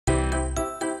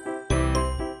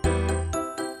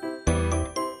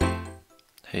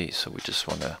Hey, so we just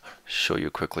want to show you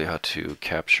quickly how to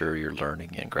capture your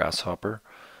learning in Grasshopper.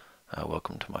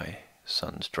 Welcome to my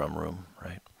son's drum room,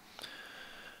 right?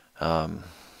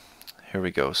 Here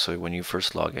we go. So when you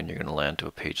first log in, you're going to land to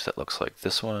a page that looks like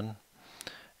this one.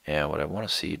 And what I want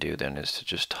to see you do then is to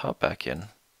just hop back in.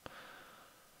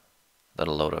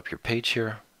 That'll load up your page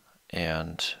here,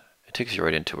 and it takes you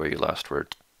right into where you last were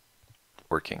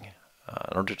working.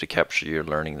 In order to capture your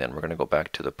learning, then we're going to go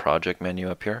back to the project menu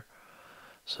up here.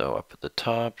 So up at the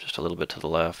top, just a little bit to the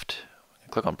left,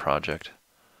 click on project.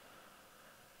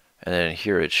 And then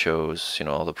here it shows,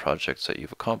 all the projects that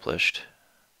you've accomplished,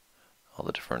 all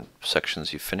the different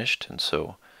sections you've finished. And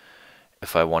so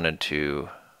if I wanted to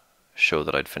show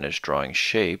that I'd finished drawing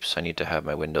shapes, I need to have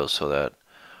my window so that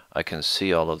I can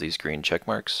see all of these green check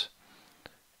marks.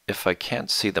 If I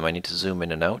can't see them, I need to zoom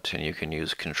in and out, and you can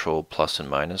use Control plus and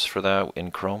minus for that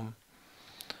in Chrome.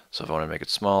 So if I want to make it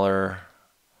smaller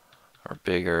or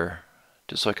bigger,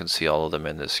 just so I can see all of them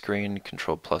in this screen,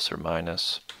 Control plus or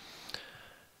minus.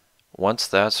 Once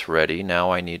that's ready,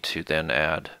 now I need to then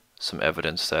add some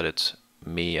evidence that it's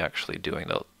me actually doing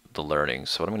the learning.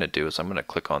 So what I'm going to do is I'm going to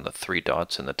click on the three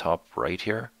dots in the top right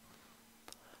here.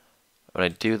 When I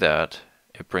do that,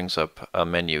 it brings up a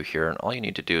menu here, and all you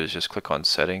need to do is just click on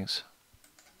settings.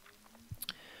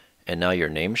 And now your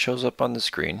name shows up on the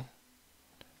screen,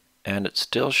 and it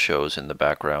still shows in the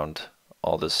background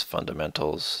all this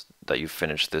fundamentals that you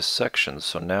finished this section.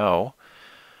 So now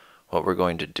what we're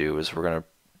going to do is we're going to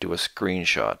do a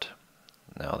screenshot.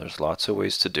 Now there's lots of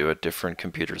ways to do it. Different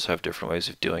computers have different ways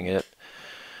of doing it.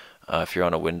 If you're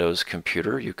on a Windows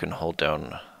computer, you can hold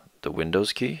down the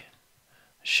Windows key,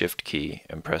 Shift key,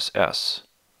 and press S.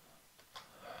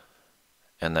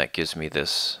 And that gives me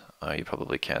this. You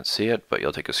probably can't see it, but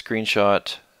you'll take a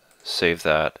screenshot, save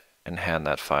that, and hand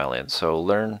that file in. So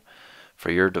learn for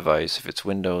your device, if it's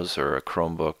Windows or a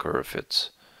Chromebook, or if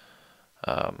it's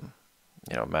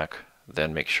Mac,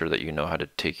 then make sure that you know how to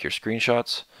take your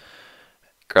screenshots.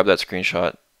 Grab that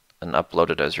screenshot and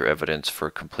upload it as your evidence for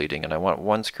completing. And I want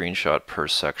one screenshot per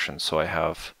section. So I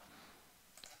have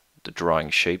the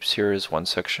drawing shapes here is one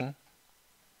section,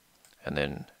 and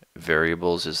then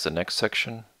variables is the next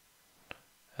section,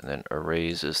 and then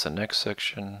arrays is the next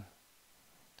section,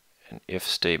 and if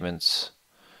statements.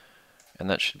 And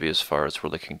that should be as far as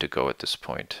we're looking to go at this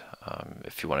point.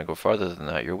 If you want to go farther than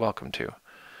that, you're welcome to.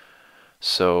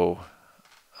 So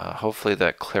hopefully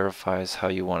that clarifies how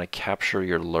you want to capture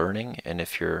your learning. And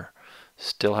if you're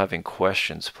still having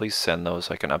questions, please send those.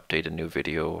 I can update a new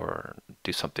video or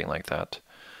do something like that,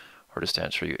 or just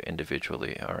answer you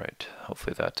individually. All right,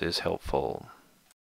 hopefully that is helpful.